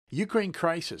Ukraine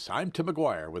crisis. I'm Tim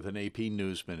McGuire with an AP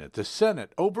News Minute. The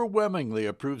Senate overwhelmingly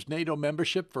approves NATO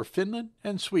membership for Finland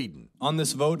and Sweden. On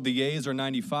this vote, the yeas are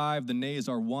 95, the nays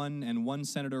are 1, and 1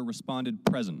 senator responded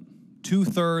present.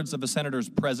 2/3 of the senators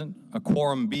present, a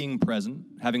quorum being present,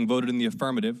 having voted in the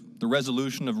affirmative, the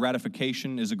resolution of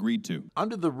ratification is agreed to.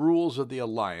 Under the rules of the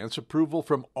alliance, approval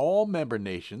from all member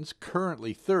nations,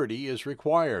 currently 30, is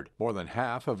required. More than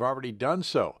half have already done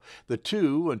so. The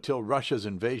two, until Russia's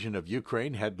invasion of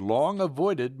Ukraine, had long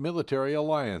avoided military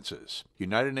alliances.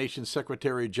 United Nations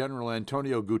Secretary General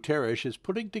Antonio Guterres is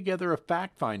putting together a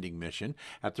fact-finding mission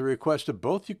at the request of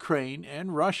both Ukraine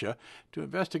and Russia to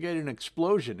investigate an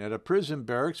explosion at a prison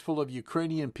barracks full of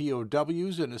Ukrainian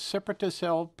POWs in a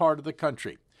separatist-held part of the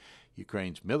country.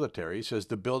 Ukraine's military says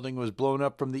the building was blown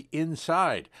up from the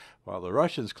inside, while the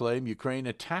Russians claim Ukraine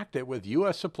attacked it with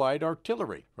U.S.-supplied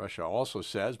artillery. Russia also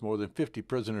says more than 50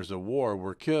 prisoners of war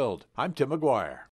were killed. I'm Tim McGuire.